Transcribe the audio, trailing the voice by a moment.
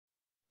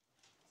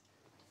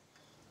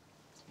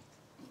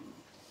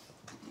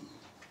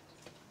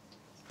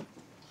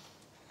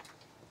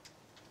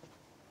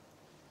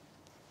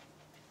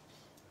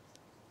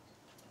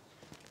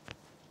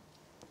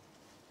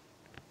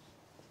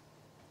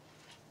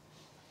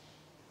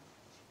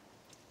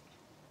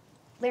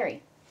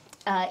Larry,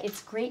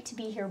 it's great to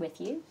be here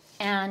with you.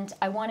 And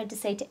I wanted to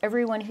say to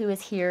everyone who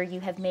is here, you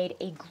have made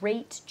a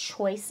great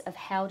choice of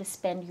how to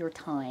spend your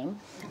time.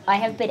 I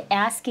have been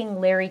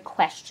asking Larry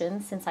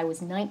questions since I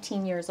was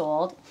 19 years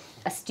old,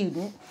 a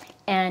student,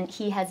 and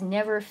he has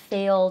never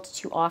failed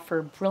to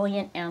offer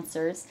brilliant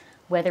answers,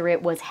 whether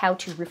it was how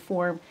to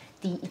reform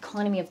the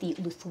economy of the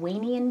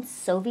Lithuanian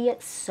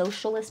Soviet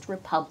Socialist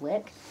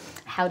Republic,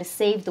 how to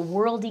save the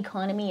world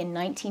economy in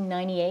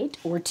 1998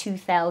 or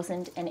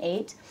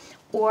 2008,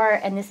 or,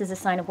 and this is a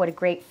sign of what a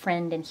great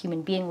friend and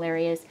human being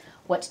Larry is,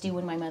 what to do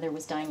when my mother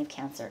was dying of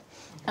cancer.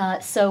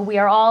 So we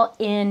are all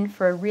in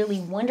for a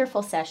really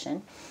wonderful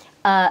session.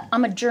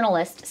 I'm a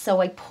journalist, so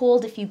I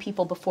pulled a few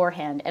people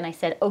beforehand and I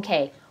said,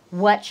 okay,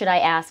 what should I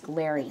ask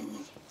Larry?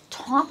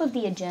 Top of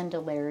the agenda,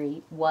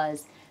 Larry,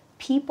 was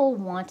people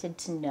wanted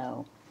to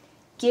know,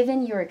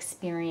 given your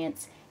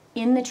experience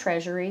in the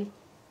Treasury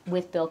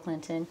with Bill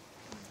Clinton,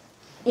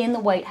 in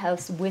the White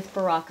House with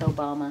Barack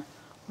Obama,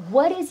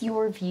 what is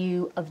your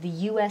view of the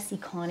U.S.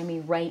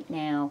 economy right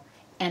now,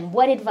 and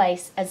what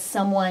advice, as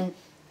someone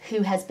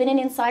who has been an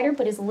insider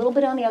but is a little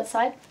bit on the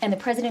outside, and the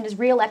president is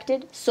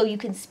reelected, so you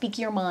can speak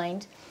your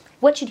mind,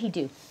 what should he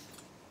do?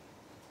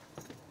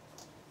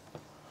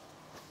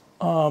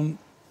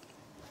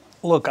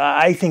 Look,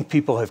 I think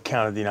people have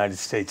counted the United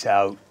States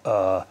out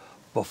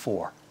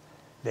before.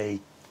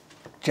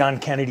 John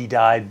Kennedy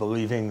died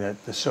believing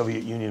that the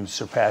Soviet Union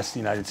surpassed the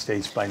United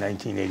States by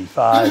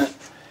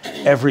 1985.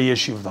 Every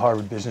issue of the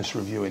Harvard Business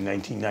Review in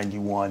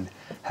 1991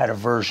 had a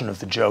version of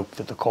the joke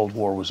that the Cold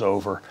War was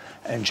over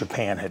and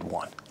Japan had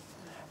won.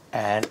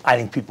 And I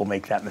think people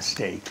make that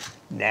mistake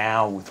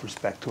now with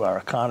respect to our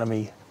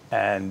economy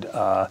and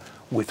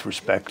with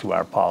respect to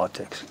our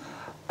politics.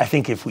 I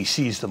think if we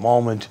seize the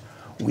moment,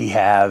 we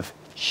have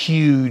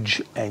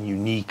huge and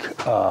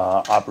unique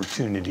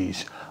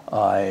opportunities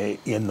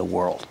in the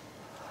world.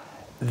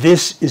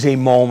 This is a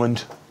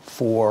moment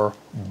for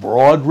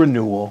broad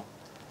renewal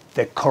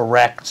that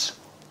corrects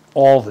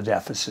all the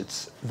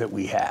deficits that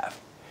we have.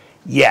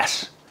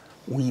 Yes,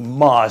 we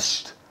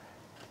must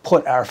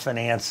put our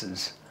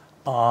finances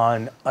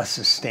on a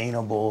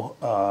sustainable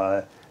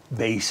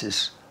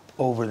basis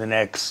over the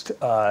next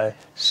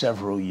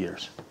several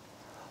years.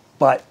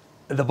 But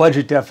the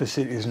budget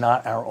deficit is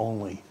not our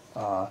only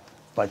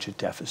budget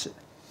deficit.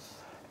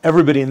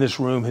 Everybody in this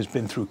room has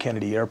been through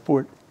Kennedy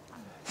Airport.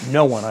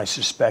 No one, I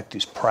suspect,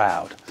 is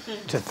proud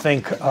to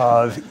think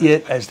of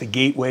it as the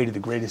gateway to the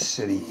greatest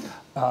city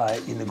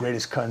in the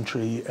greatest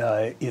country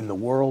in the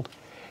world.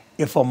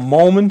 If a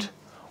moment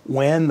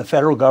when the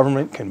federal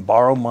government can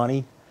borrow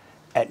money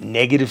at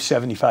negative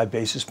 75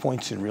 basis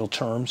points in real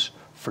terms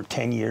for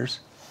 10 years,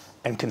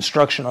 and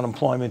construction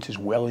unemployment is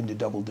well into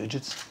double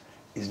digits,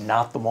 is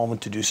not the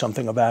moment to do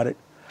something about it,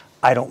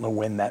 I don't know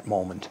when that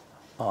moment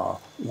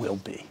will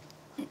be.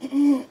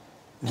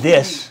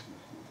 This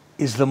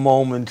is the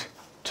moment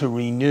to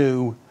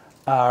renew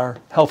our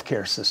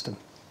healthcare system.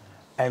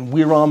 And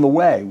we're on the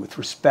way with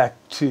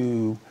respect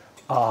to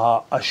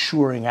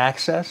assuring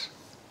access,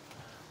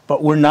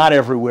 but we're not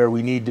everywhere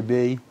we need to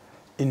be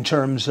in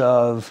terms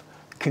of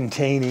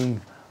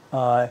containing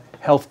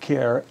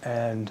healthcare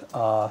and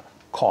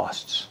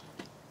costs.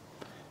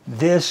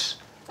 This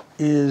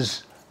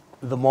is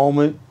the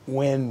moment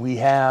when we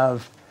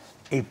have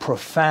a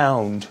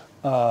profound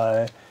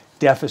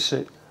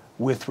deficit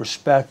with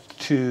respect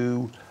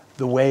to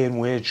the way in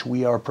which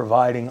we are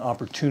providing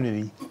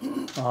opportunity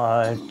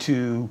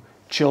to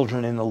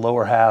children in the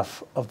lower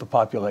half of the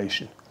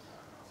population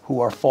who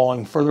are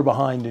falling further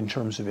behind in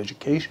terms of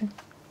education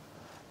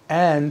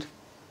and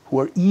who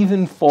are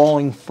even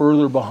falling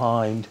further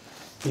behind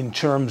in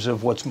terms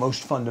of what's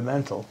most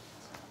fundamental,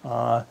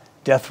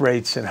 death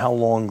rates and how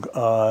long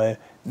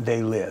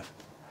they live.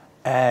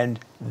 And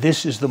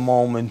this is the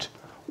moment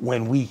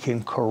when we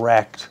can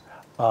correct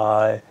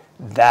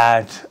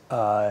that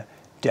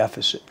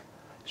deficit.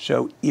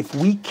 So if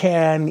we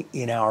can,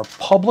 in our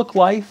public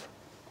life,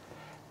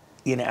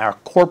 in our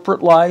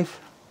corporate life,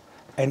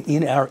 and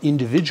in our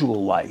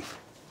individual life,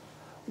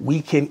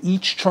 we can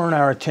each turn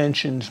our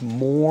attentions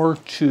more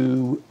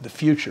to the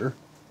future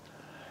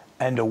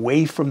and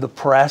away from the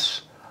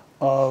press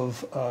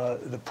of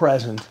the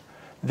present.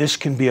 This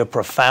can be a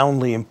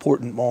profoundly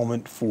important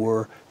moment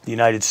for the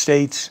United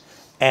States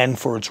and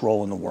for its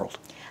role in the world.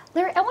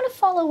 Larry, I want to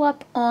follow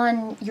up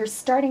on your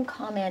starting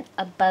comment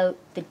about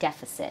the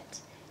deficit.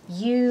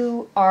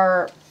 You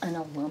are an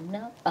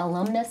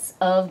alumnus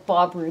of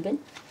Bob Rubin,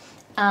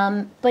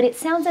 but it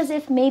sounds as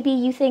if maybe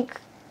you think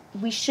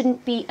we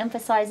shouldn't be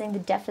emphasizing the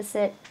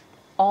deficit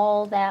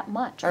all that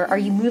much. Are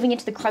you moving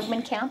into the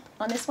Krugman camp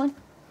on this one?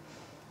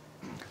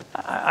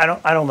 I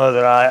don't know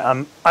that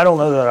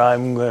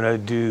I'm going to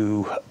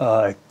do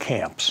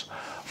camps,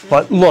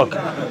 but look.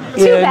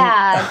 Too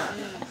bad.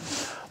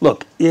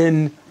 Look,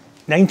 in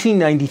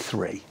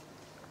 1993,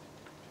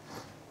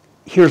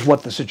 here's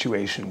what the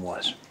situation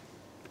was.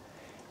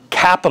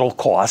 Capital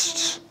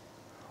costs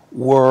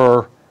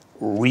were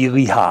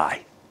really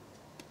high.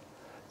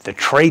 The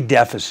trade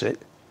deficit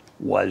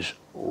was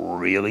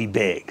really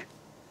big.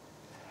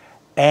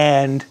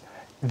 And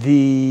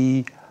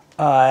And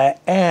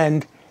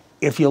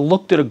if you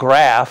looked at a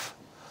graph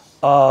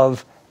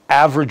of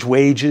average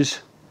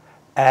wages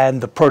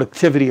and the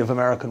productivity of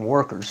American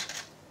workers,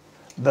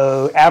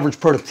 the average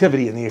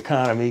productivity in the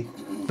economy,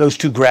 those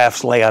two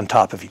graphs lay on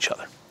top of each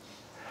other.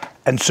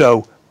 And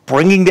so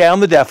bringing down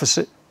the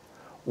deficit,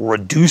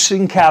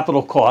 reducing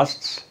capital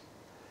costs,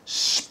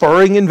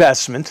 spurring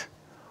investment,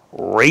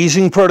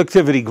 raising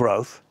productivity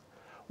growth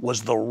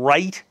was the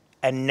right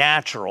and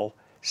natural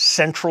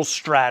central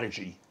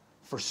strategy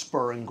for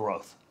spurring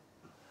growth.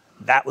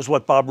 That was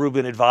what Bob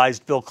Rubin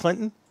advised Bill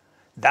Clinton.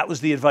 That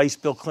was the advice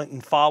Bill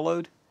Clinton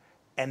followed,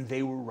 and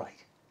they were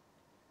right.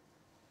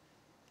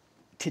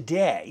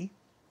 Today,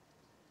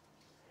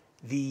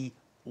 the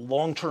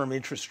long-term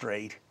interest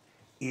rate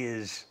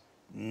is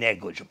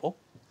negligible.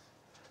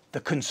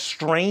 The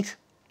constraint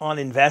on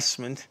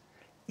investment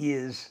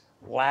is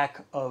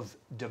lack of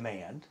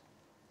demand.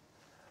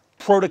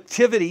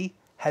 Productivity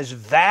has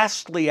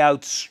vastly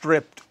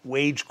outstripped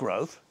wage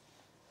growth.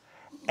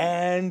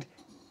 And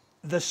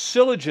the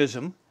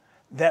syllogism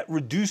that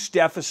reduced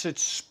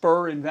deficits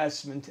spur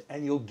investment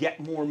and you'll get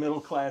more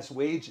middle-class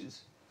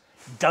wages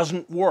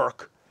doesn't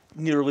work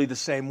nearly the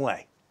same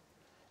way.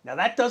 Now,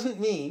 that doesn't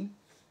mean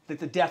that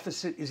the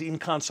deficit is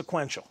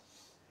inconsequential.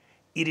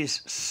 It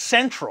is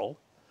central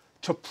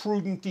to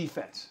prudent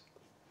defense.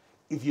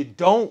 If you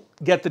don't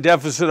get the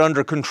deficit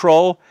under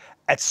control,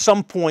 at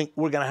some point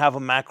we're going to have a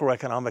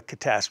macroeconomic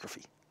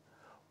catastrophe.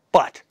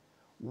 But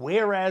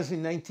whereas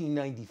in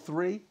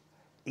 1993,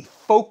 a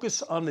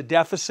focus on the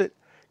deficit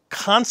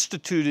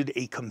constituted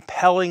a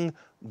compelling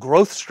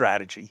growth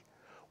strategy,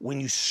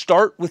 when you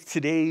start with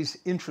today's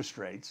interest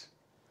rates,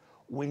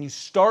 when you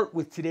start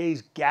with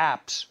today's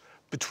gaps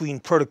between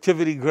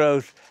productivity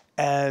growth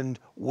and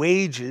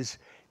wages,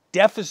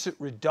 deficit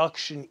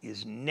reduction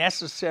is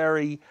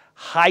necessary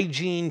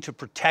hygiene to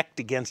protect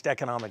against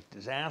economic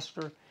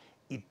disaster.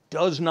 It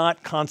does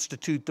not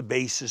constitute the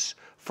basis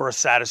for a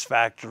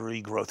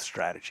satisfactory growth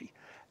strategy.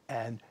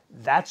 And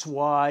that's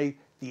why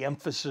the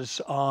emphasis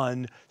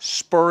on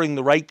spurring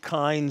the right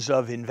kinds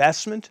of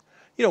investment.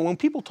 You know, when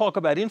people talk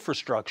about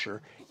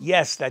infrastructure,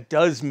 yes, that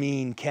does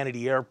mean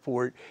Kennedy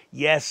Airport.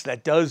 Yes,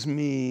 that does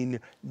mean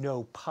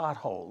no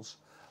potholes.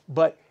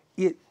 But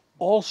it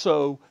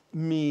also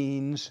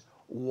means,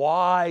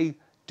 why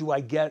do I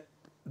get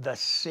the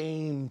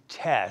same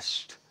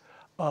test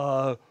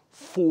 4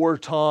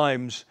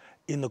 times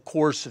in the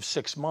course of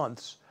 6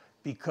 months?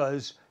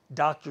 Because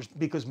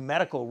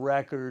medical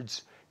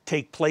records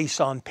take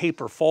place on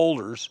paper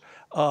folders,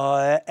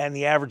 and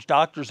the average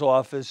doctor's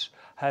office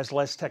has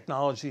less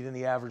technology than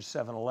the average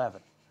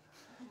 7-Eleven.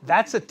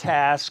 That's a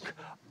task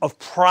of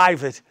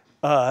private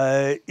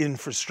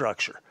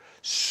infrastructure.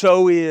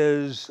 So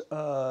is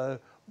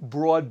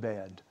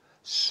broadband.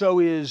 So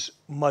is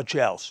much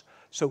else.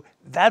 So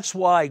that's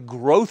why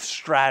growth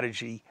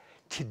strategy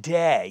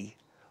today,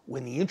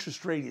 when the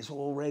interest rate is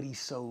already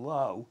so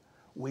low,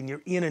 when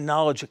you're in a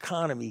knowledge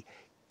economy,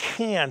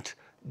 can't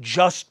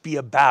just be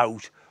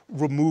about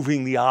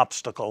removing the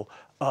obstacle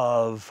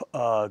of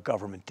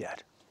government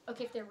debt.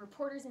 Okay, if there are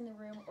reporters in the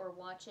room or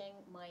watching,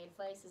 my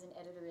advice as an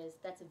editor is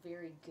that's a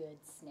very good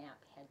snap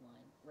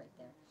headline right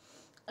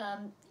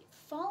there.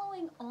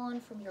 Following on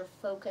from your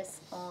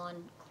focus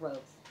on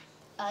growth,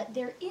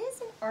 there is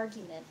an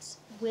argument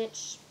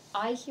which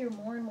I hear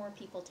more and more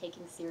people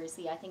taking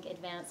seriously, I think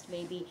advanced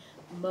maybe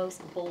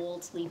most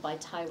boldly by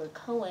Tyler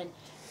Cohen,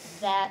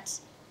 that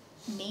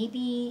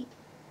maybe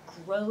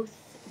growth,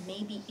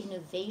 maybe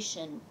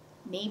innovation,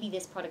 maybe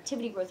this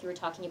productivity growth you were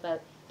talking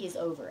about is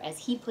over. As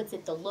he puts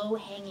it, the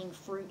low-hanging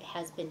fruit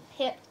has been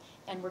picked,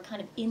 and we're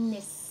kind of in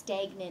this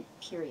stagnant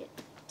period.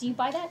 Do you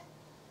buy that?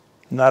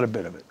 Not a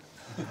bit of it.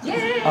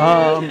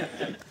 Yay!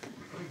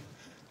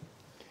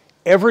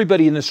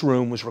 Everybody in this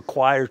room was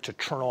required to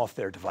turn off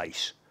their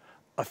device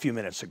a few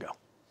minutes ago.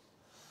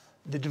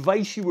 The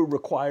device you were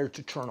required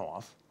to turn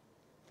off,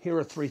 here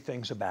are 3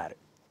 things about it.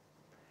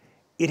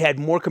 It had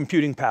more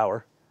computing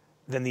power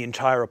than the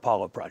entire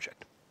Apollo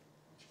project.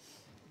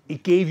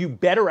 It gave you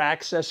better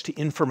access to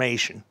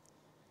information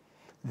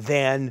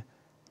than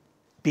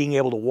being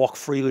able to walk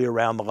freely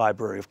around the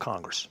Library of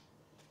Congress.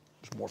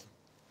 There's more,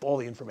 all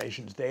the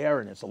information's there,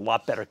 and it's a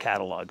lot better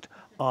cataloged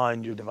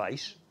on your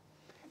device.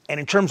 And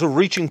in terms of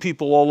reaching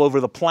people all over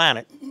the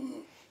planet,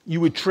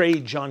 you would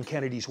trade John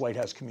Kennedy's White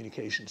House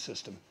communication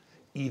system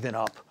even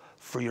up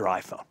for your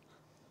iPhone.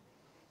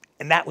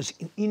 And that was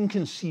an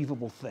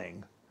inconceivable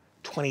thing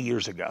 20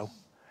 years ago,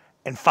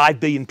 and 5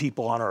 billion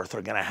people on Earth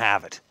are going to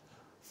have it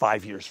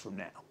 5 years from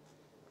now.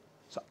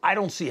 So I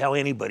don't see how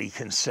anybody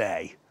can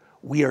say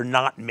we are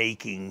not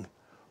making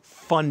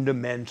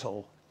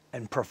fundamental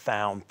and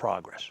profound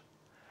progress.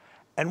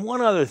 And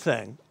one other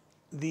thing,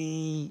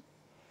 the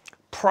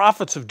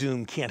prophets of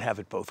doom can't have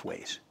it both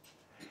ways.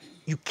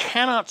 You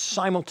cannot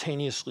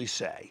simultaneously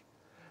say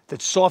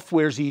that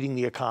software's eating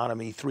the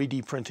economy,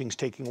 3D printing's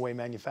taking away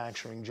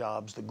manufacturing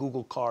jobs, the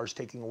Google car's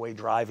taking away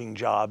driving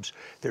jobs,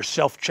 there's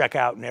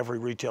self-checkout in every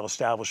retail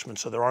establishment,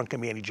 so there aren't going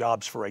to be any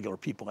jobs for regular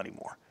people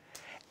anymore,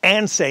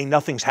 and say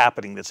nothing's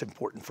happening that's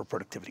important for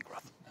productivity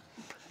growth.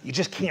 You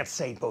just can't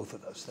say both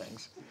of those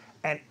things.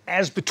 And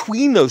as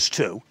between those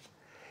two,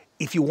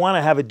 if you want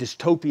to have a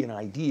dystopian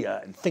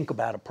idea and think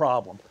about a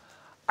problem,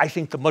 I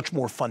think the much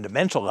more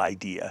fundamental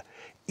idea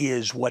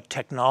is what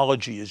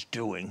technology is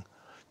doing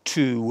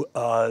to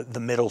the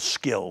middle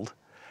skilled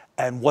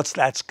and what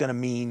that's going to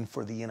mean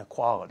for the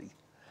inequality.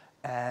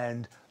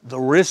 And the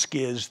risk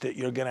is that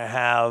you're going to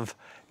have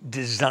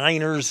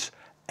designers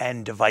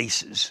and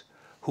devices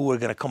who are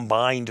going to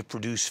combine to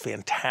produce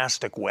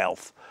fantastic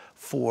wealth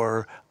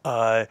for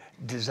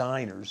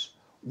designers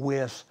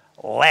with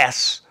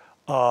less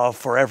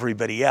for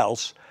everybody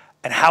else.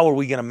 And how are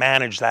we going to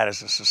manage that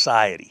as a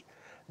society?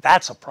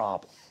 That's a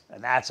problem,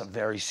 and that's a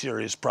very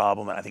serious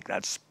problem, and I think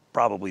that's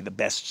probably the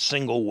best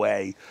single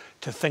way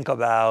to think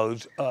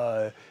about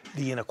the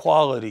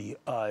inequality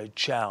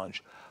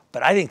challenge.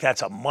 But I think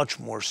that's a much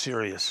more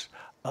serious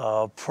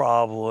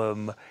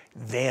problem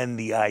than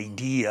the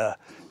idea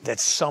that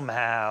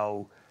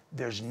somehow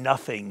there's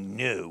nothing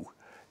new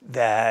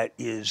that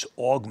is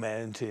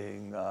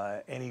augmenting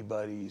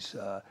anybody's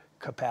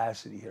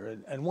capacity here.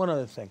 And one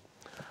other thing,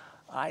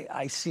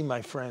 I see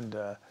my friend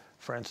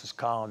Francis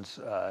Collins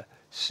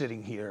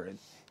sitting here, and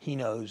he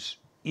knows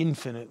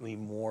infinitely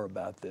more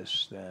about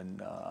this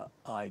than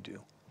I do.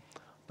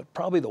 But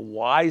probably the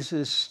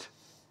wisest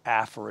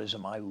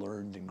aphorism I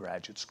learned in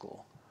graduate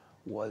school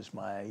was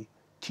my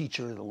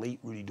teacher, the late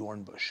Rudy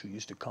Dornbush, who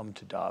used to come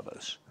to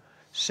Davos,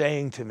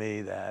 saying to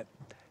me that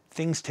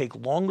things take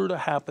longer to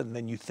happen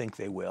than you think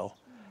they will,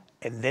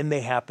 and then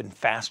they happen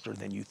faster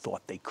than you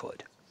thought they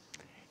could.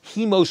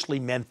 He mostly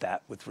meant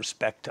that with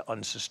respect to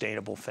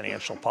unsustainable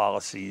financial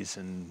policies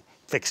and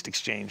fixed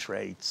exchange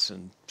rates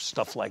and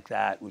stuff like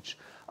that, which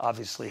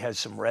obviously has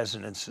some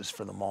resonances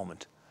for the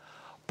moment.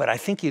 But I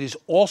think it is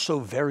also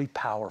very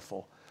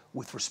powerful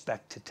with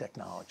respect to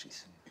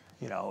technologies.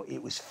 You know,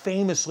 it was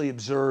famously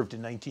observed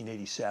in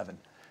 1987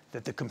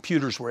 that the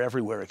computers were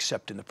everywhere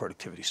except in the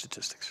productivity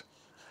statistics.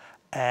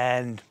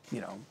 And, you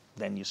know,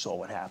 then you saw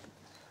what happened.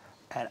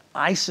 And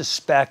I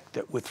suspect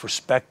that with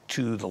respect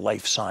to the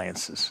life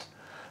sciences,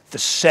 the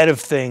set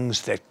of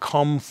things that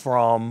come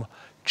from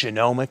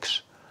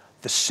genomics,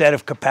 the set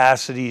of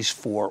capacities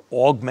for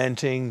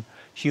augmenting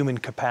human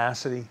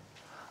capacity,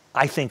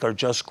 I think are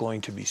just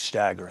going to be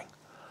staggering.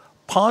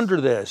 Ponder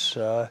this,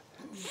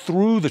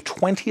 through the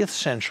 20th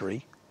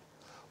century,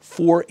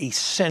 for a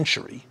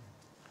century,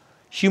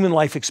 human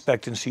life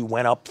expectancy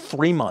went up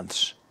 3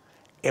 months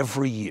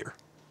every year.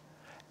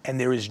 And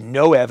there is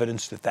no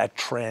evidence that that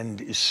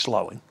trend is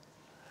slowing,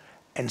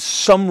 and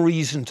some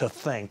reason to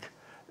think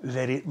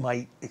that it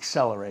might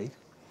accelerate.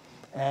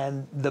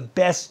 And the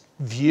best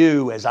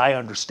view, as I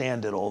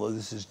understand it, although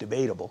this is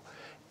debatable,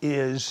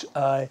 is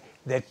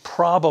that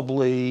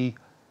probably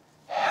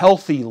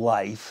healthy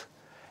life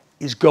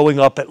is going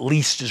up at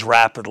least as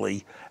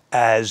rapidly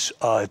as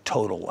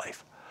total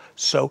life.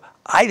 So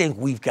I think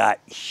we've got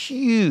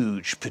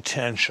huge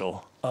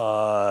potential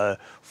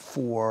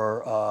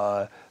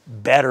for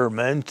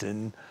betterment,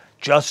 and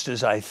just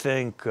as I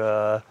think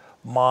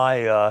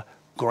my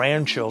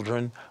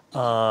grandchildren,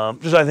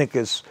 just I think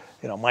as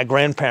my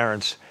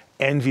grandparents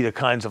envy the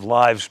kinds of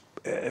lives,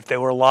 if they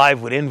were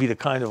alive, would envy the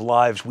kind of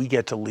lives we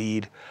get to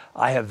lead.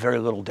 I have very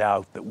little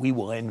doubt that we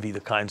will envy the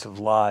kinds of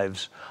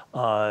lives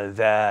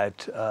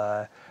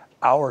that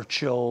our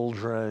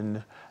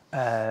children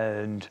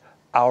and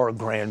our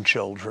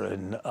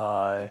grandchildren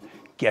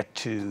get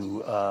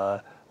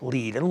to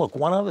lead. And look,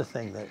 one other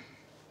thing that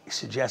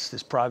suggests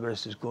this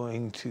progress is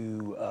going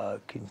to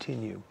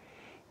continue.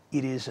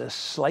 It is a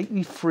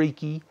slightly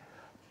freaky,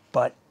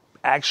 but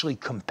actually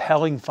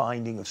compelling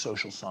finding of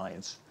social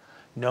science,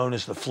 known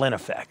as the Flynn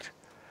effect,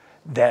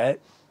 that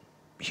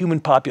human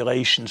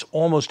populations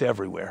almost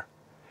everywhere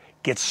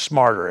get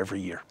smarter every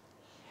year,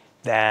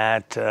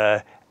 that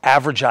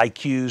average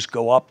IQs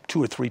go up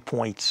 2 or 3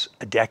 points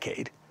a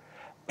decade.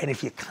 And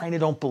if you kind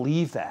of don't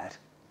believe that,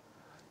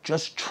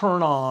 just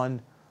turn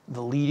on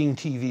the leading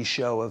TV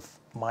show of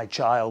my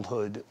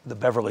childhood, The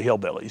Beverly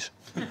Hillbillies,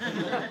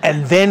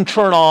 and then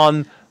turn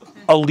on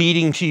a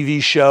leading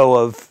TV show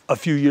of a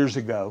few years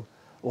ago,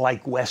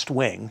 like West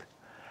Wing,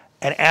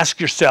 and ask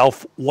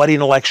yourself what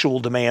intellectual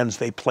demands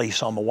they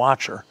place on the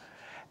watcher,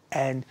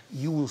 and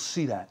you will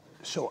see that.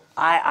 So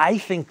I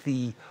think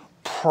the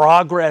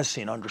progress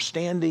in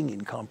understanding,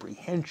 in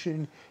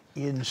comprehension,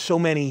 in so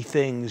many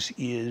things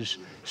is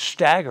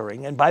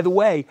staggering. And by the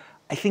way,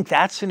 I think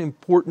that's an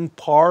important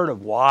part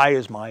of why,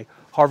 as my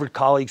Harvard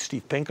colleague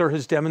Steve Pinker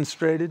has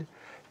demonstrated,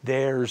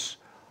 there's,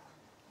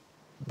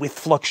 with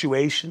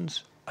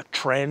fluctuations, a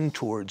trend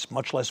towards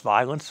much less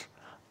violence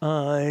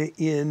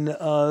in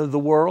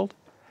the world.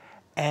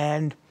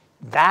 And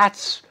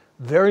that's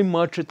very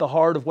much at the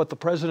heart of what the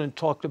president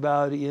talked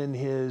about in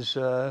his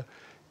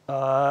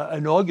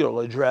inaugural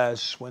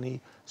address when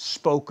he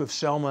spoke of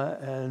Selma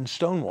and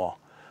Stonewall,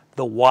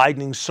 the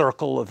widening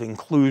circle of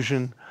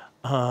inclusion,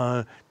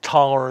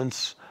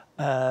 tolerance,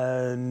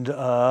 and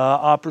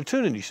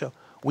opportunity. So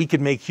we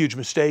could make huge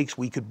mistakes,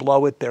 we could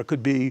blow it, there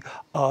could be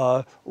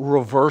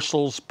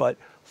reversals, but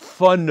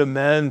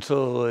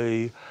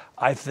fundamentally,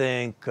 I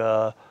think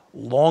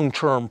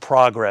long-term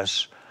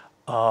progress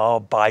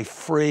by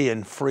free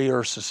and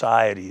freer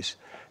societies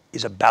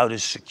is about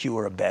as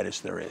secure a bet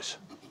as there is.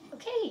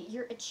 Okay,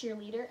 you're a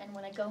cheerleader, and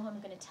when I go home,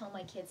 I'm going to tell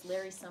my kids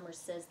Larry Summers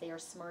says they are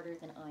smarter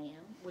than I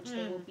am, which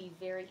they will be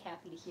very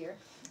happy to hear.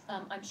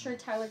 I'm sure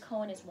Tyler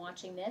Cohen is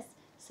watching this,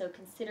 so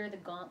consider the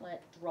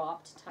gauntlet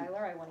dropped.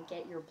 Tyler, I want to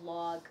get your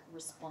blog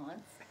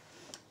response.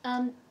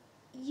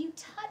 You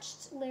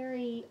touched,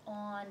 Larry,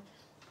 on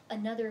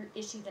another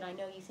issue that I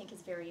know you think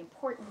is very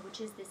important, which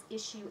is this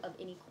issue of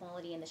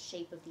inequality and the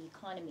shape of the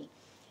economy.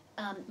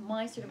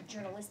 My sort of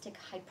journalistic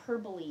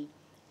hyperbole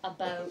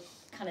about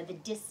kind of the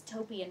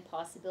dystopian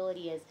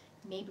possibility is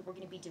maybe we're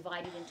going to be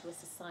divided into a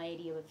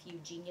society of a few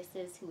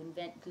geniuses who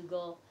invent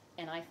Google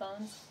and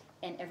iPhones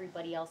and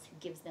everybody else who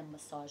gives them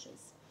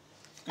massages.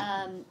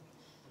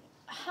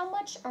 How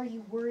much are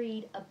you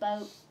worried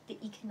about the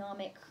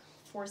economic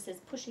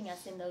forces pushing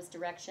us in those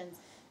directions,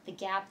 the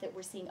gap that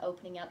we're seeing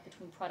opening up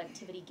between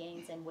productivity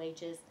gains and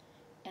wages,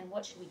 and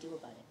what should we do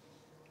about it?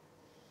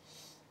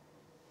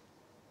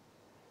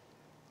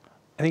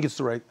 I think it's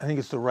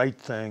the right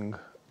thing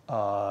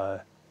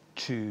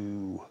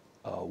to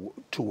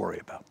worry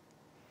about,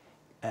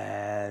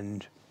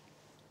 and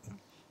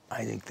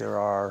I think there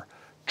are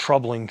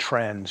troubling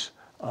trends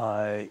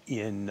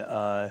in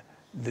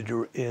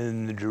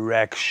the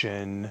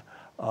direction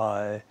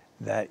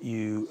that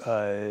you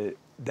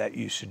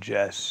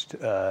suggest,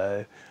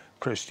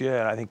 Chrystia,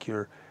 and I think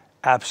you're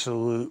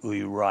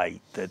absolutely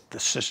right that the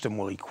system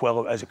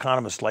will as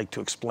economists like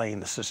to explain,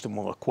 the system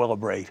will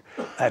equilibrate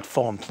at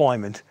full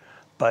employment,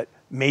 but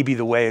maybe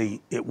the way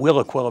it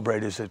will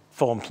equilibrate is at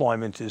full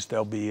employment is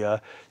there'll be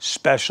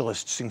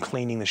specialists in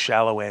cleaning the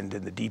shallow end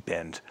and the deep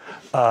end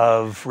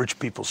of rich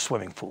people's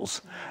swimming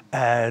pools,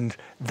 and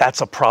that's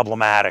a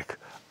problematic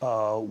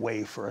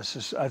way for us.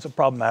 It's a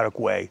problematic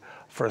way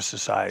for a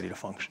society to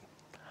function.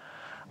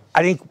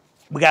 I think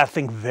we got to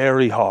think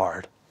very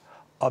hard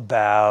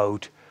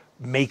about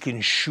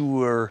making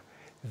sure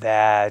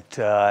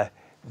that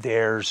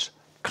there's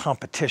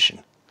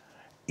competition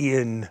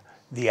in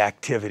the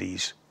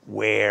activities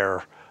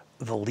where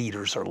the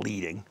leaders are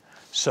leading,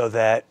 so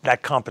that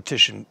that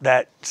competition,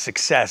 that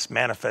success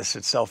manifests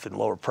itself in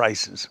lower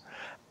prices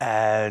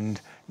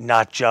and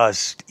not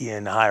just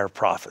in higher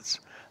profits.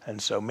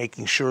 And so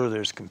making sure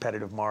there's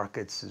competitive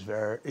markets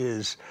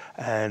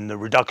and the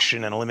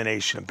reduction and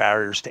elimination of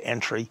barriers to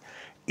entry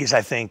is,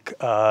 I think,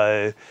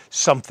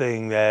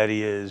 something that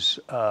is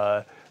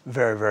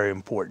very, very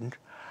important.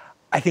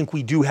 I think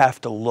we do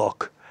have to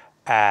look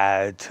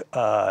at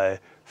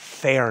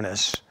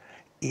fairness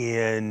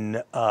in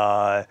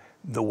the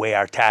way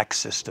our tax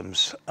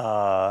systems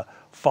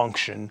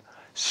function.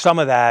 Some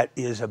of that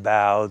is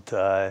about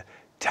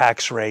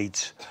tax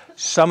rates.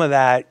 Some of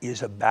that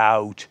is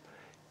about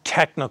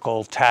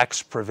technical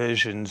tax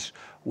provisions,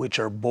 which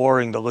are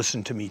boring to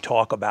listen to me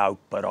talk about,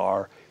 but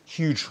are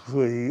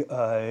hugely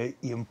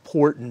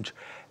important,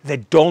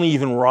 that don't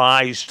even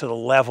rise to the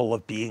level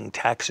of being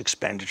tax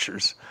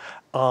expenditures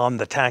on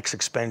the tax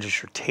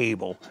expenditure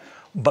table,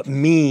 but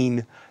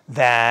mean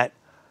that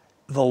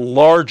the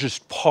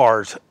largest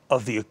part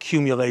of the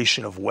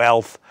accumulation of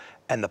wealth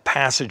and the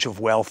passage of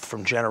wealth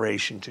from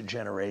generation to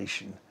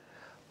generation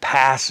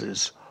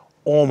passes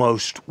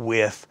almost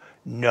with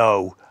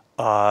no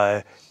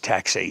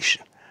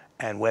taxation.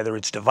 And whether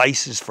it's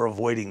devices for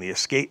avoiding the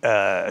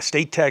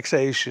estate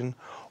taxation,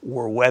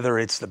 or whether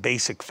it's the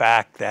basic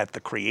fact that the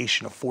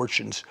creation of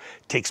fortunes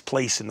takes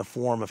place in the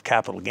form of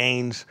capital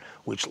gains,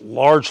 which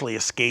largely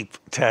escape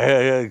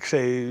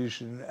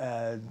taxation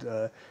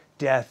and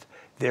death,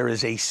 there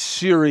is a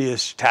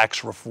serious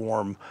tax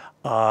reform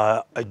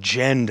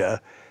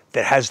agenda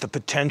that has the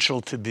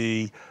potential to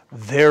be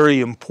very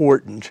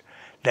important,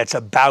 that's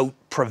about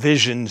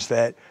provisions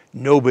that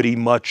nobody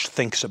much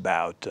thinks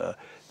about.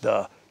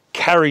 The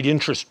carried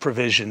interest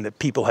provision that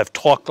people have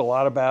talked a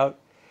lot about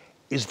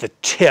is the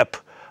tip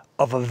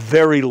of a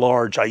very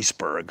large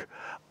iceberg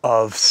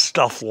of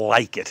stuff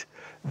like it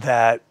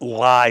that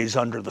lies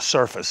under the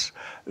surface,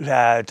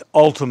 that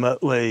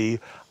ultimately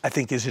I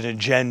think is an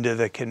agenda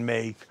that can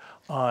make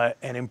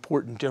an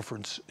important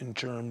difference in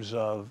terms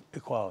of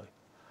equality.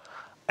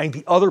 I think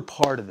the other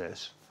part of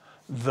this,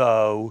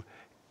 though,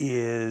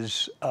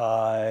 is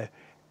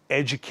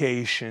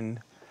education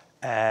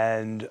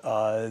and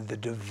the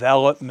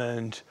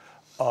development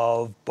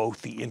of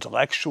both the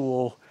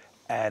intellectual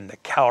and the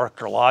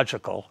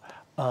characterological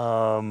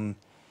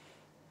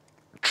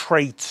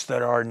traits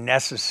that are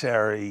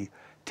necessary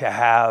to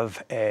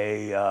have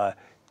a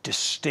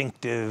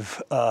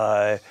distinctive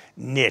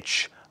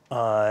niche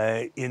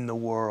in the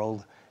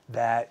world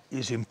that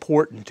is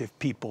important if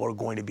people are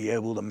going to be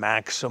able to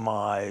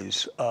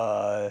maximize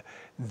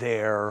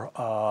their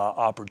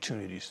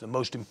opportunities. The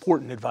most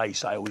important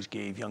advice I always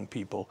gave young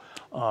people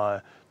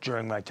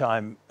during my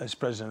time as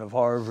president of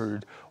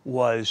Harvard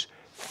was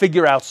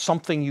figure out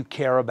something you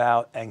care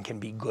about and can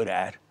be good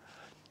at.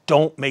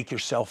 Don't make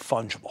yourself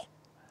fungible.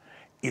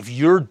 If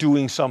you're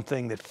doing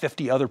something that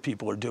 50 other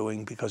people are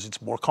doing because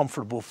it's more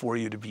comfortable for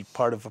you to be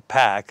part of a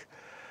pack,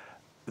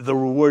 the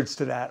rewards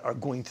to that are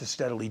going to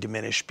steadily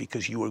diminish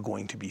because you are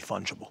going to be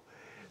fungible.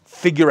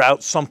 Figure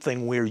out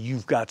something where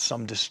you've got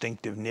some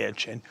distinctive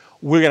niche, and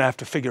we're going to have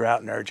to figure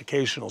out in our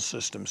educational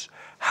systems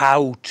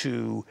how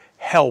to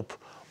help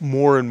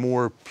more and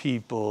more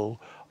people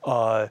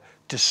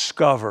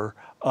discover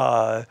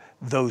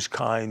those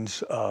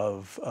kinds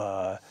of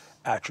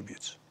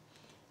attributes.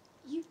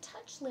 You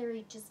touched,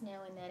 Larry, just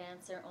now in that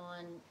answer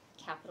on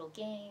capital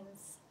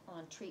gains,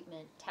 on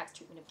tax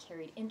treatment of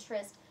carried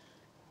interest.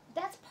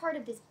 That's part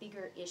of this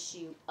bigger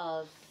issue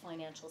of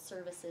financial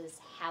services,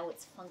 how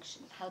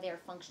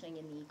they're functioning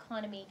in the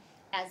economy.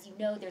 As you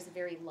know, there's a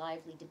very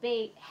lively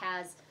debate.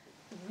 Has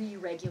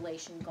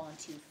re-regulation gone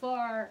too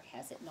far?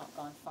 Has it not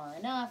gone far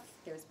enough?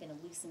 There's been a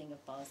loosening of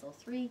Basel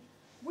III.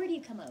 Where do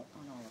you come out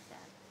on all of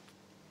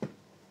that?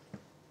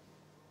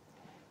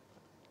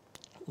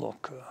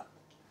 Look,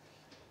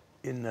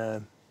 in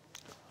the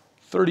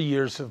 30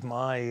 years of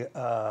my,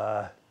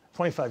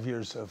 25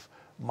 years of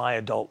my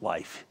adult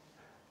life,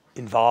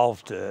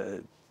 involved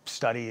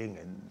studying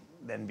and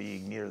then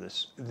being near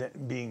this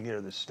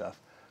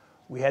stuff.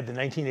 We had the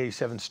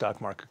 1987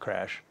 stock market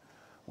crash.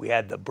 We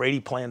had the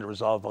Brady plan to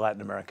resolve the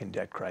Latin American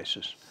debt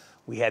crisis.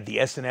 We had the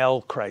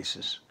S&L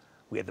crisis.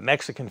 We had the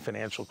Mexican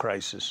financial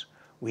crisis.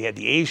 We had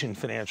the Asian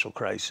financial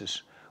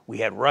crisis. We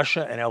had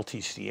Russia and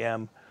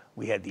LTCM.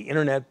 We had the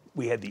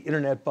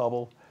internet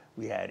bubble.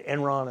 We had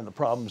Enron and the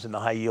problems in the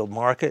high yield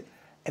market.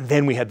 And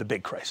then we had the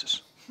big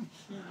crisis.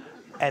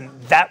 And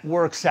that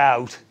works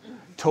out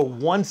to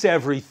once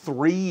every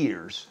 3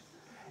 years,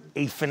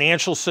 a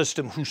financial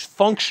system whose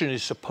function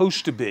is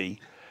supposed to be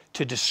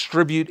to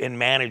distribute and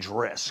manage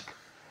risk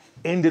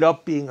ended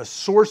up being a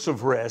source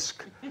of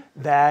risk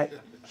that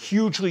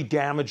hugely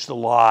damaged the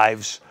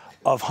lives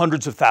of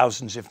hundreds of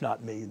thousands, if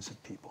not millions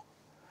of people.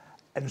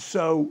 And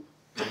so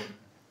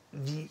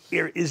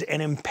there is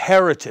an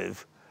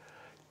imperative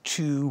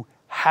to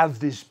have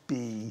this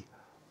be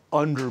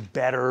under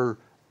better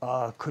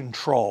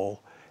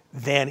control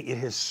than it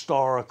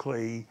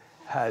historically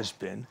has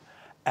been.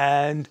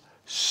 And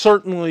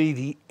certainly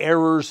the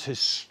errors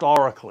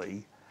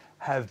historically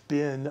have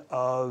been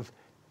of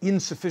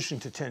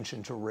insufficient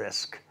attention to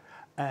risk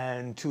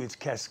and to its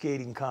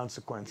cascading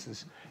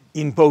consequences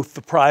in both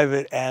the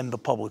private and the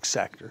public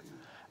sector.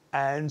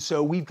 And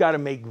so we've got to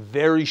make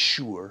very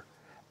sure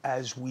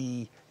as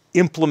we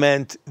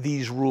implement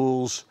these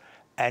rules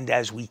and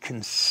as we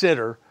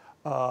consider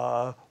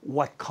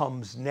what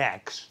comes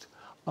next,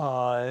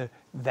 that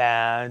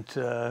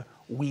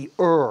we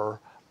err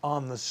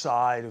on the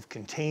side of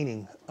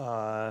containing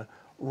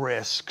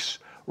risks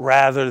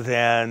rather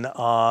than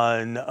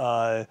on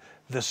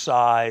the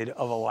side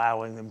of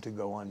allowing them to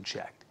go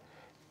unchecked.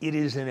 It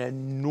is an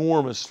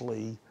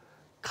enormously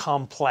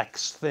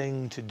complex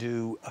thing to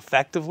do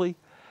effectively,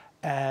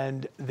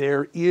 and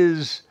there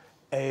is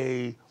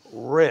a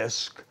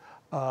risk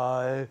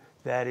that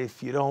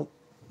if you don't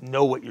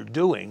know what you're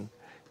doing,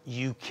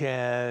 you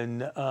can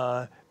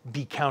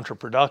be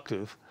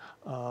counterproductive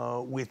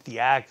with the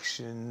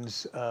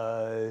actions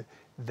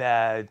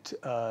that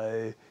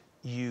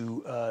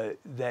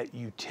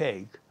you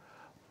take.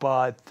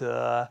 But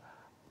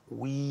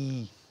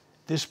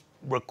this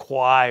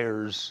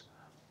requires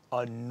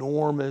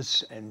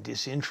enormous and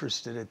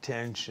disinterested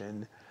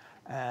attention,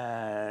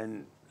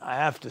 and I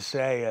have to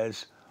say,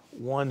 as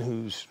one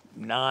who's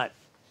not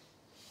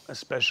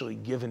especially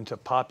given to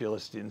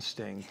populist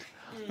instinct,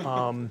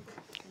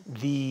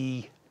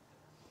 the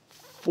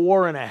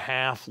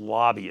 4.5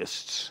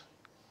 lobbyists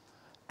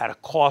at a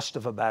cost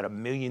of about $1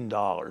 million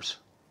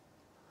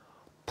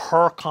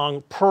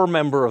per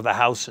member of the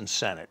House and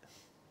Senate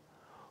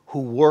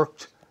who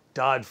worked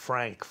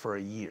Dodd-Frank for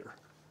a year.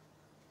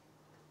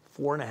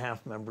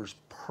 4.5 members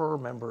per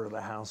member of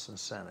the House and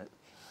Senate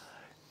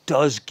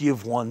does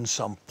give one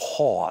some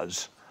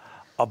pause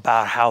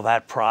about how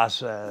that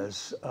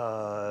process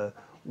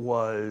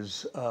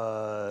was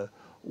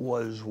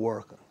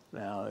working.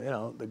 Now, you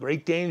know, the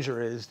great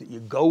danger is that you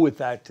go with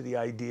that to the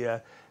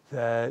idea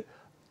that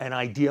an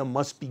idea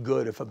must be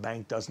good if a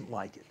bank doesn't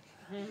like it.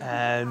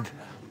 And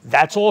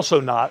that's also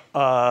not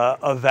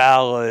a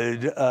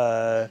valid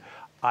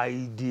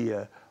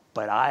idea.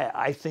 But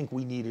I think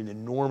we need an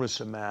enormous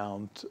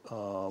amount,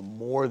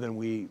 more than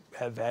we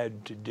have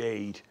had to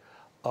date,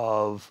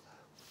 of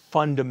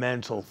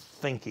fundamental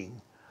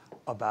thinking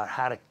about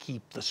how to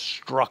keep the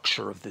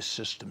structure of this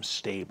system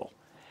stable.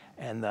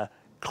 And the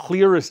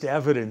clearest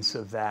evidence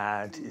of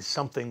that is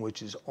something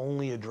which is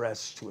only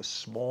addressed to a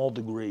small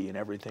degree in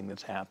everything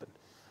that's happened,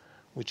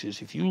 which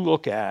is if you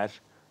look at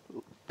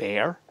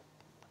Bear,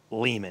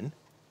 Lehman,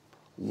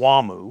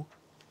 WAMU,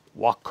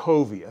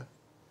 Wachovia,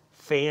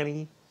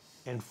 Fannie,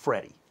 and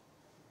Freddie,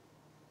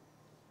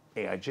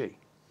 AIG,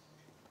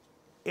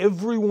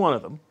 every one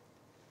of them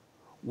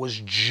was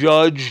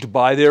judged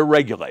by their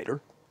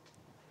regulator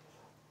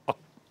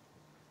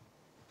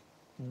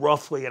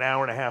roughly an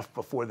hour and a half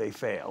before they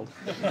failed,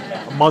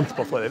 a month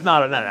before they,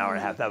 not an hour and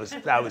a half,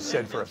 that was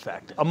said for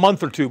effect, a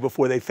month or two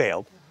before they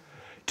failed,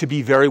 to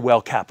be very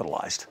well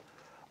capitalized,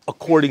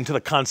 according to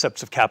the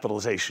concepts of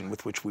capitalization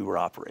with which we were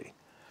operating.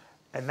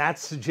 And that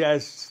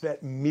suggests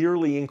that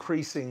merely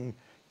increasing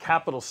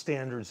capital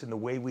standards in the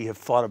way we have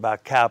thought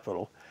about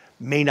capital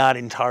may not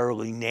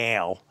entirely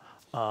nail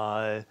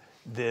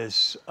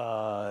this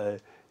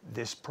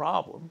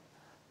problem.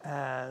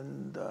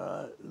 And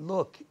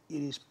look,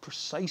 it is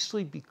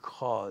precisely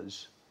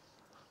because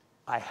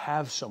I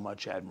have so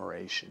much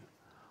admiration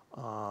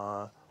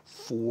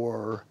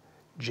for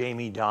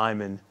Jamie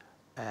Dimon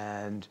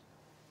and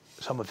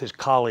some of his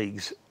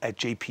colleagues at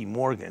J.P.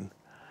 Morgan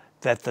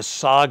that the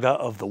saga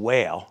of the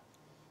whale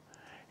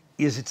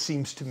is, it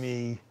seems to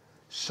me,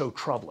 so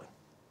troubling,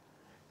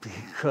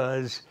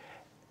 because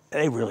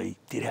they really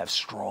did have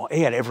they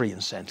had every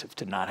incentive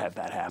to not have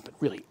that happen,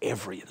 really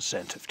every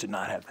incentive to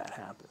not have that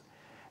happen.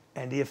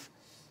 And if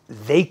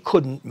they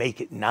couldn't make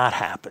it not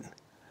happen,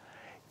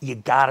 you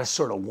gotta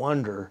sort of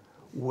wonder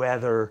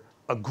whether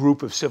a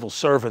group of civil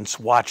servants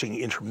watching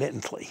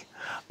intermittently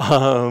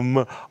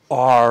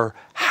are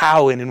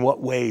how and in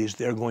what ways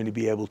they're going to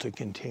be able to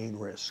contain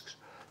risks.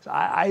 So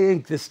I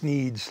think this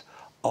needs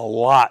a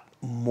lot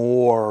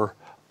more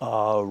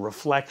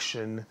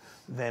reflection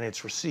than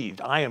it's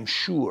received. I am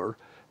sure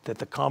that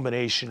the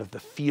combination of the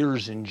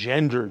fears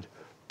engendered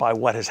by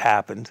what has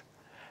happened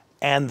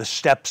and the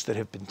steps that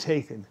have been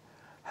taken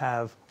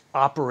have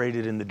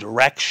operated in the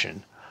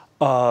direction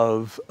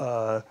of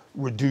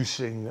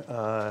reducing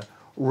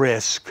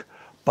risk,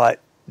 but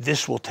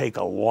this will take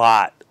a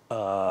lot.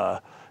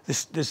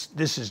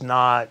 This is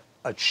not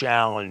a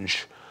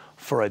challenge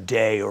for a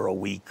day or a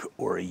week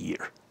or a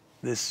year.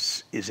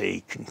 This is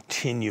a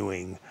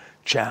continuing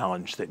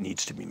challenge that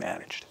needs to be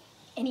managed.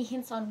 Any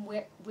hints on in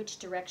which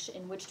direction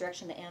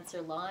the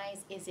answer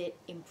lies? Is it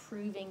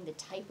improving the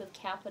type of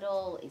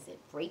capital? Is it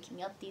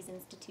breaking up these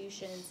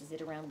institutions? Is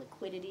it around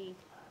liquidity?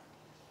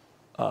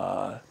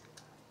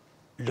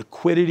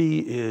 Liquidity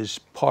is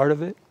part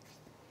of it.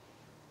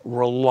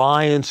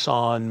 Reliance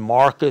on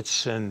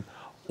markets and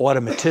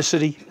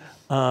automaticity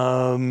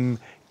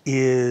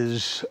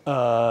is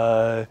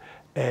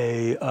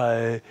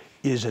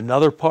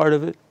another part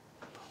of it.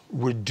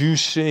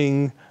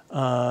 Reducing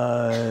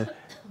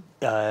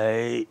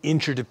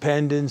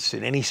interdependence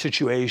in any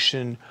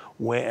situation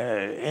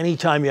where,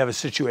 anytime you have a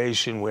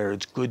situation where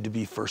it's good to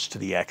be first to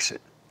the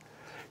exit,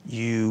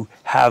 you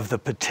have the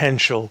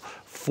potential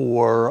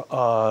for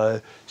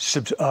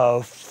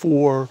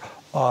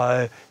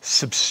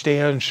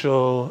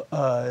substantial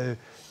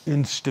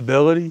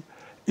instability.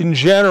 In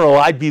general,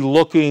 I'd be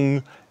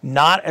looking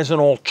not as an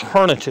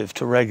alternative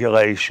to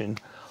regulation,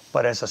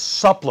 but as a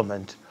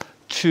supplement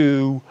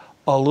to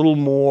a little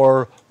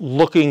more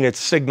looking at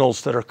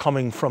signals that are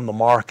coming from the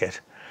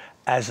market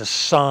as a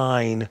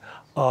sign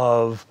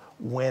of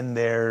when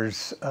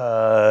there's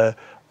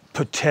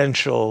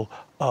potential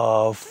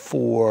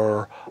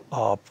for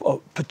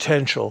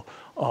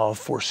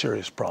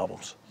serious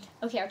problems.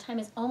 Okay, our time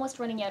is almost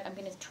running out. I'm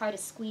going to try to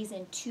squeeze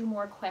in 2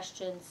 more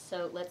questions,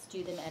 so let's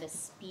do them at a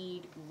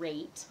speed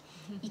rate.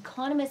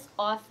 Economists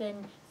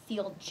often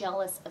feel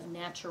jealous of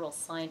natural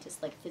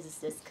scientists like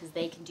physicists because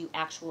they can do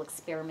actual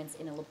experiments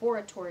in a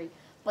laboratory,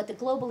 but the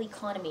global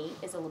economy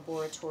is a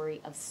laboratory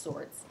of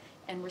sorts,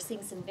 and we're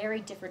seeing some very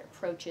different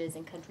approaches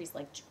in countries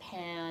like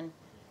Japan,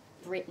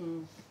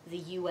 Britain, the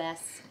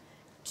US,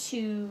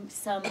 to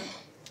some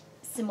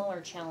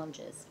similar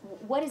challenges.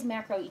 What is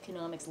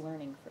macroeconomics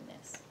learning from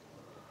this?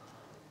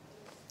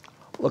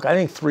 Look, I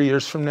think 3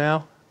 years from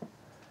now,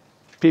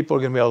 people are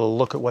going to be able to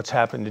look at what's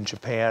happened in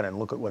Japan and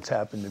look at what's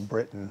happened in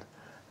Britain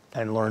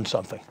and learn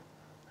something.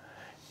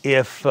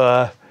 If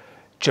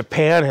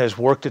Japan has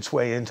worked its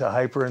way into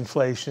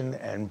hyperinflation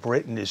and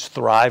Britain is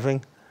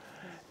thriving,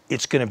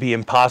 it's going to be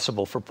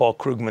impossible for Paul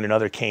Krugman and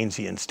other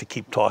Keynesians to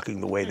keep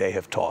talking the way they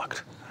have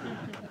talked.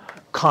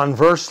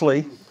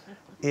 Conversely,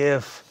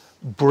 if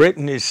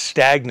Britain is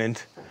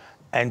stagnant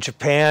and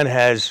Japan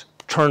has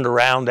turned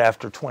around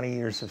after 20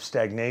 years of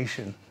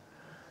stagnation,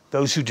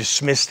 those who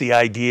dismiss the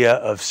idea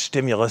of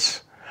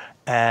stimulus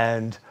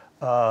and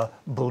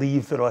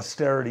believe that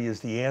austerity is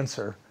the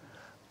answer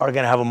are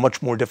going to have a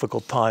much more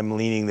difficult time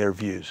leaning their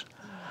views.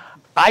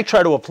 I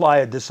try to apply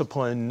a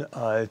discipline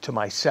to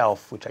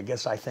myself, which I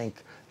guess I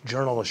think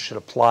journalists should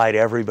apply to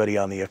everybody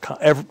on the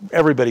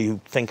everybody who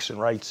thinks and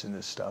writes in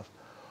this stuff.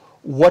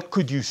 What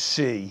could you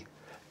see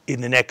in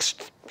the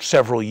next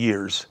several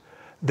years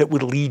that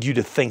would lead you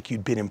to think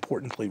you'd been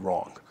importantly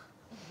wrong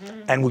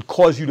and would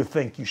cause you to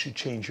think you should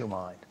change your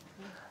mind?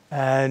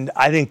 And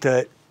I think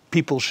that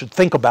people should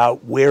think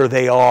about where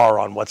they are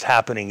on what's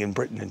happening in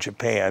Britain and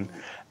Japan,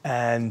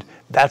 and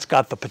that's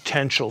got the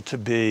potential to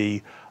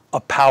be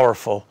a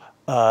powerful,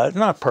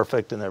 not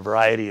perfect in a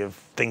variety of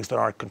things that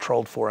aren't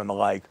controlled for and the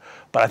like,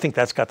 but I think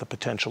that's got the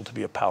potential to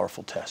be a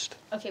powerful test.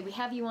 Okay, we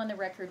have you on the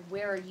record.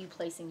 Where are you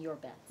placing your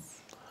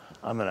bets?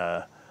 I'm going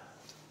to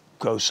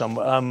go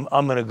somewhere. I'm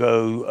going to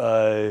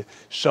go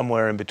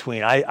somewhere in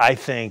between. I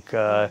think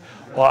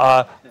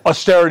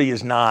austerity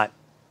is not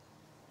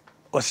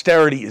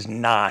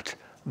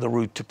the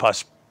route to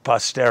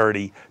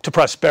prosperity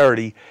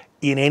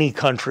in any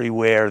country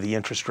where the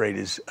interest rate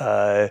is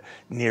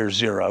near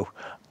zero.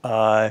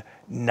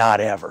 Not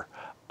ever.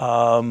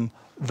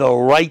 the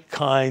right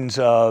kinds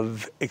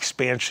of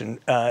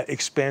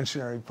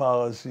expansionary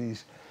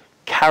policies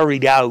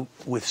carried out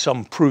with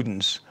some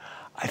prudence,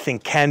 I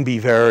think can be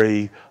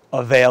very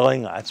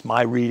availing. That's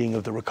my reading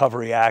of the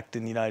Recovery Act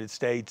in the United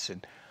States,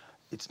 and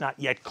it's not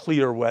yet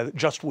clear where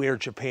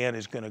Japan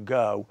is going to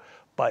go,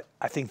 but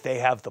I think they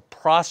have the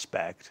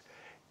prospect,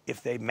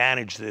 if they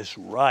manage this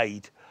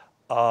right,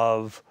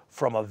 of,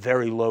 from a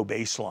very low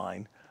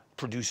baseline,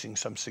 producing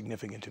some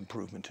significant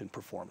improvement in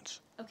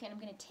performance. Okay, and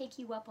I'm going to take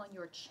you up on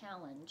your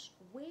challenge.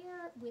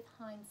 Where, with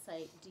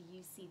hindsight, do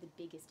you see the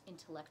biggest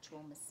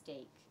intellectual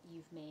mistake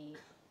you've made,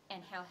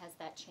 and how has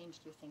that changed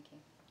your thinking?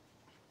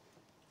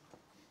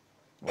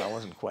 Well, I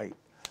wasn't quite.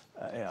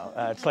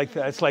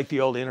 It's like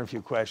the old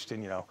interview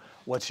question.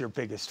 What's your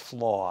biggest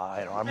flaw?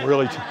 I'm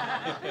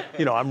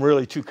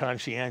really too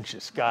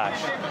conscientious.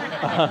 Gosh.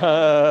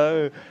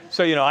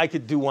 So I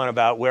could do one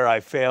about where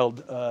I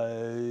failed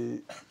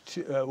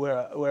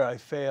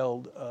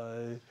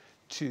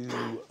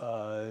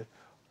to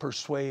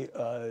persuade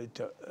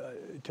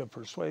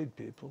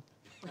people.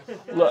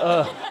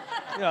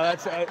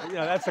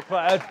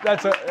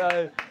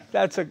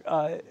 That's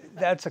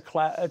a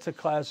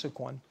classic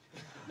one.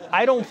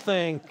 I don't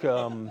think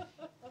I'll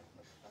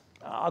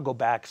go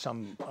back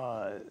some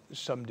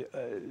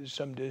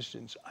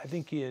distance. I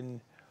think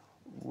in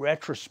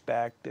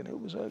retrospect, and it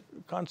was a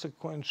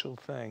consequential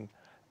thing,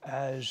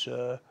 as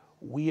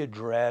we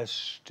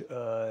addressed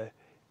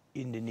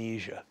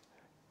Indonesia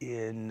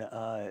in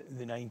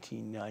the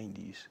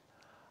 1990s,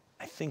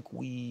 I think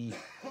we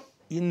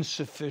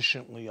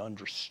insufficiently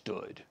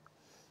understood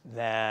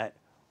that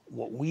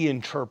what we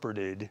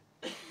interpreted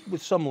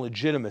with some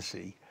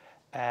legitimacy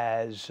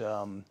as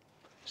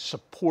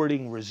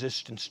supporting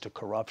resistance to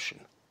corruption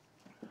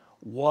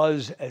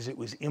was, as it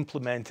was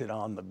implemented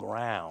on the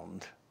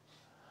ground,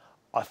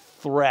 a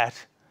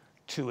threat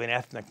to an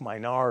ethnic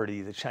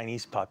minority, the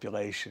Chinese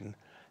population,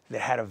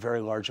 that had a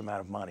very large amount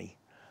of money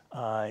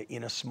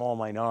in a small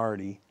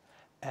minority,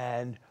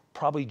 and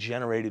probably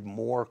generated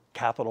more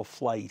capital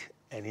flight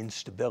and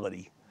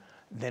instability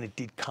than it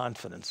did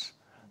confidence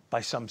by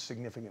some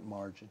significant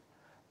margin.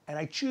 And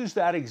I choose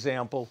that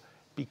example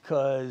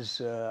because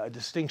a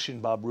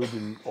distinction Bob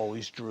Rubin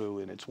always drew,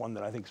 and it's one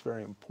that I think is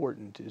very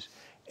important, is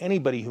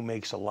anybody who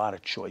makes a lot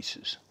of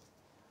choices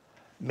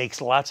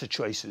makes lots of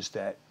choices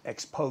that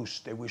ex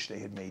post they wish they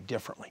had made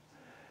differently.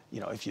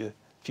 If you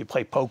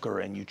play poker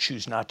and you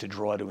choose not to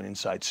draw to an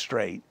inside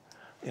straight,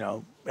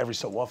 every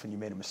so often you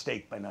made a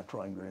mistake by not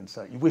drawing to an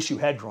inside. You wish you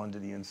had drawn to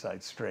the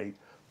inside straight,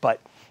 but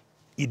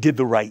you did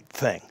the right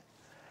thing.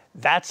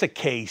 That's a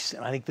case,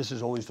 and I think this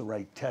is always the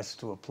right test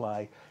to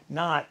apply,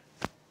 not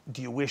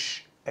do you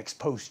wish ex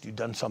post you'd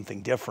done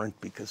something different,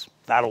 because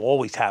that'll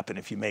always happen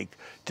if you make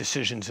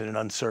decisions in an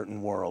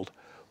uncertain world,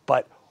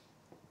 but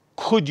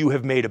could you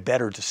have made a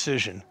better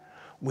decision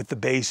with the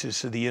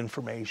basis of the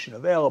information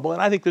available?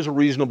 And I think there's a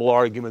reasonable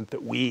argument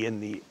that we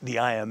in the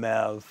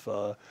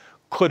IMF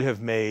could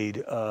have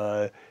made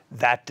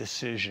that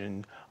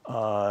decision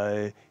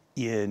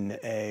in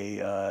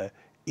a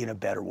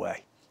better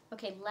way.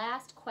 Okay,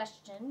 last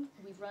question.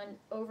 We've run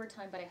over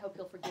time, but I hope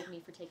you'll forgive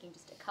me for taking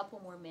just a couple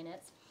more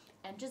minutes.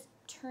 And just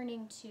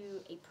turning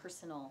to a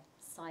personal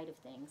side of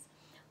things.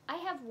 I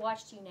have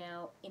watched you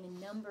now in a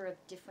number of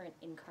different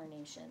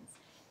incarnations.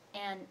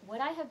 And what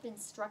I have been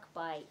struck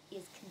by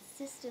is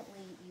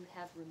consistently you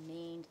have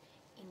remained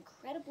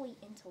incredibly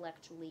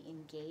intellectually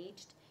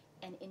engaged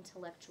and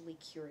intellectually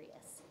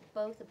curious,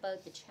 both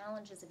about the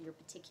challenges of your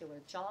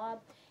particular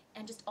job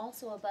and just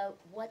also about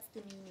what's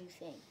the new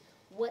thing,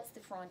 what's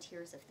the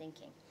frontiers of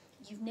thinking.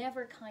 You've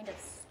never kind of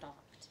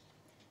stopped.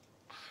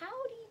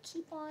 How do you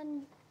keep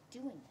on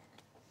doing that?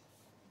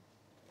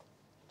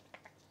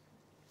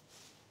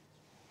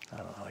 I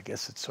don't know. I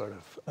guess it's sort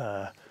of.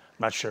 I'm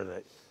not sure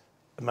that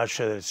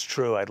it's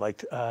true. I'd like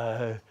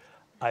to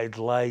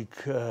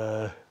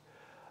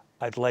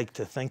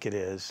think it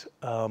is.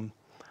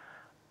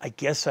 I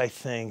guess I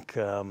think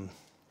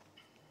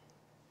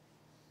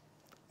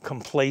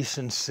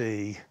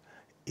complacency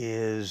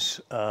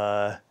is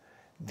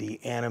the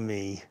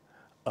enemy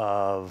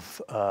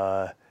of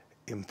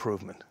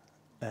improvement,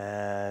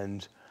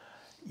 and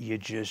I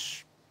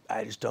just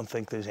don't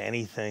think there's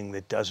anything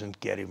that doesn't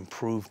get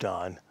improved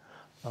on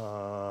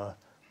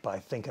by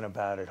thinking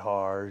about it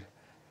hard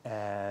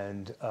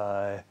and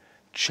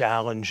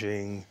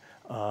challenging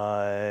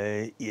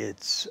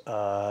its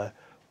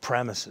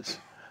premises.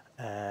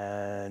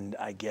 And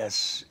I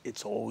guess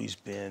it's always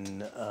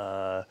been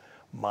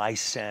my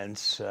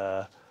sense,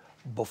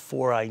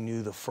 before I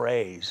knew the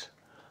phrase,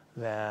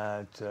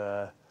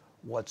 that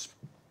what's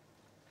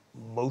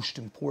most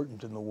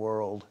important in the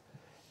world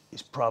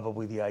is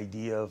probably the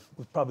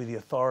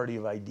authority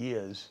of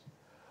ideas,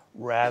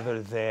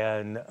 rather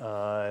than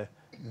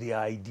the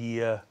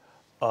idea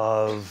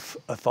of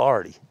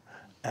authority.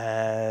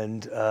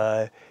 And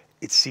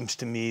it seems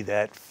to me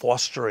that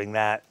fostering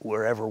that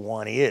wherever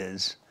one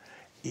is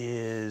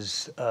and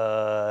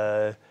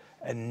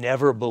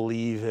never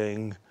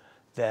believing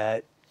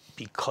that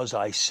because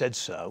I said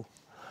so,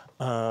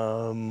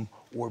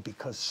 or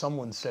because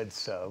someone said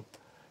so,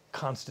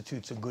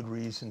 constitutes a good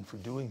reason for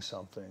doing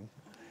something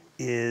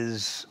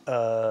is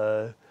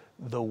the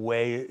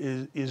way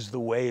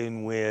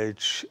in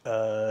which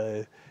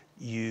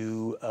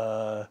you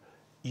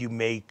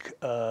make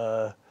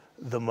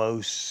the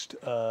most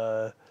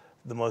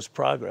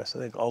progress. I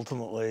think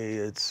ultimately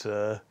it's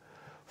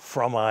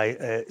from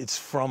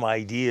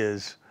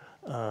ideas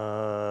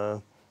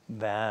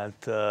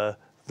that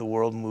the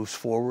world moves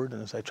forward.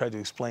 And as I tried to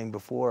explain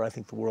before, I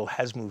think the world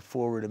has moved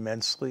forward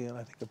immensely, and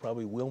I think it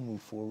probably will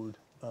move forward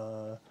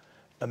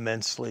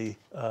immensely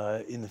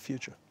in the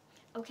future.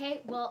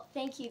 Okay, well,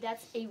 thank you.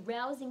 That's a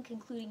rousing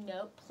concluding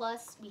note.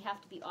 Plus, we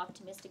have to be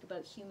optimistic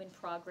about human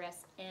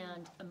progress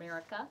and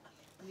America.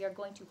 We are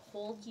going to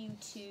hold you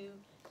to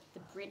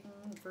the Britain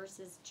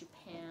versus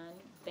Japan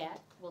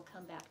bet. We'll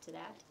come back to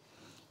that.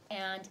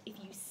 And if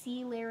you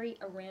see Larry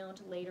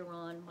around later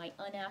on, my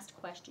unasked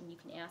question, you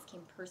can ask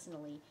him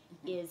personally,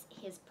 is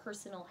his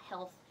personal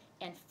health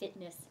and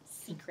fitness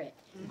secret,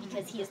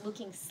 because he is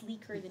looking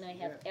sleeker than I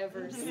have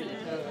ever seen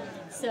him.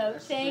 So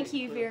thank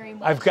you very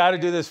much. I've got to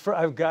do this for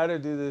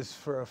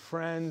a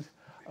friend.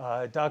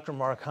 Dr.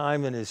 Mark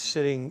Hyman is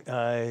sitting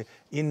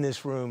in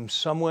this room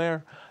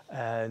somewhere,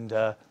 and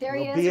there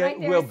he is,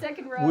 right there,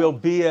 second row. We'll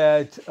be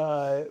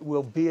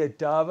at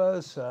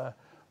Davos.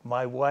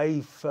 My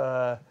wife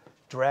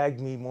dragged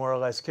me more or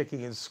less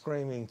kicking and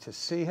screaming to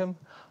see him.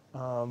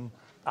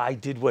 I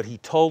did what he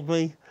told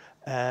me,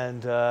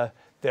 and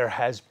there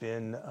has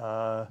been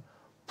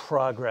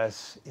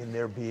progress in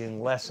there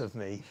being less of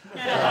me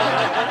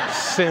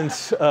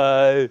since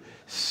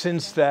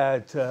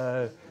that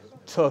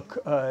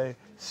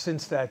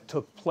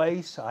took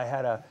place. I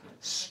had a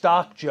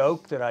stock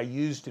joke that I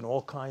used in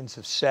all kinds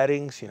of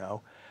settings. You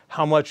know,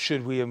 how much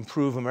should we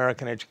improve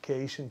American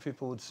education?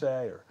 People would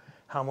say, or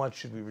how much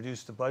should we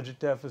reduce the budget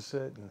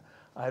deficit? And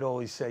I'd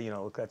always say, you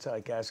know, look, that's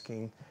like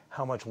asking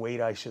how much weight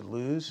I should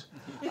lose.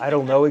 I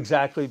don't know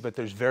exactly, but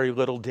there's very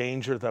little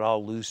danger that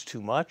I'll lose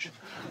too much.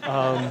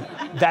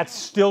 That's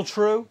still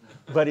true,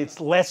 but it's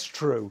less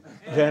true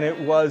than it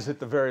was at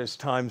the various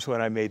times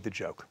when I made the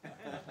joke.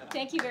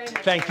 Thank you very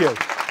much. Thank you.